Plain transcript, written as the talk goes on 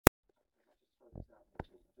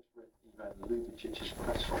Ivan Lubitsch's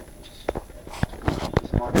press conference.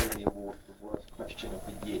 This might win the award for worst question of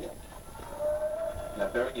the year. Now,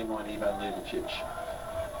 bearing in mind Ivan Lubitsch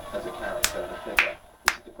as a character and a figure,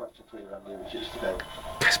 this is the question to Ivan Lubitsch today.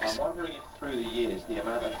 I'm wondering if through the years the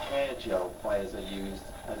amount of hair gel players are used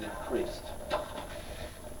has increased.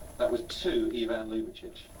 That was to Ivan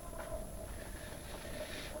Lubitsch.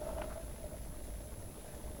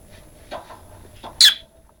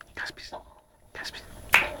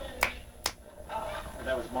 And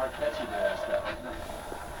that was Mark Petty who asked that, wasn't it?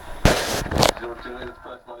 Unfortunately, the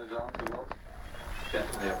first one is answer was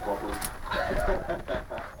definitely a problem.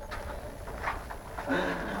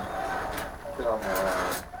 Come on,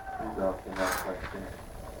 who's asking that question?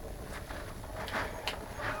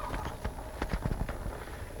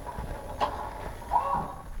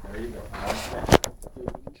 There you go.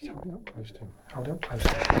 Just hold it up close to him. Hold it up close to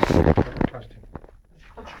him. Hold it up close to him.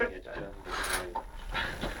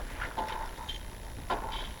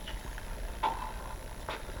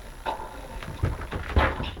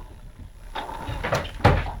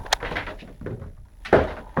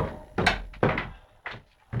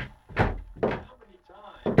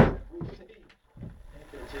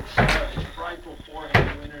 Prideful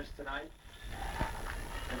forehand winners tonight,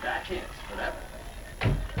 and backhands for that matter.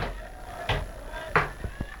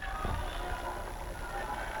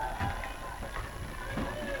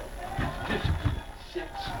 Six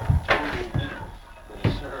total winners for the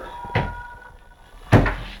serve.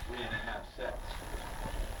 3.5 sets.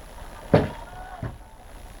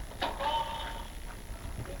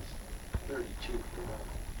 It's 32 for 1.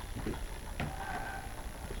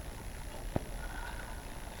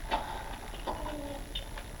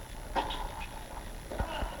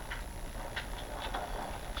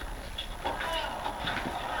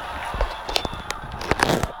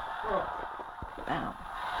 Wow.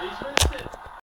 He's missed it.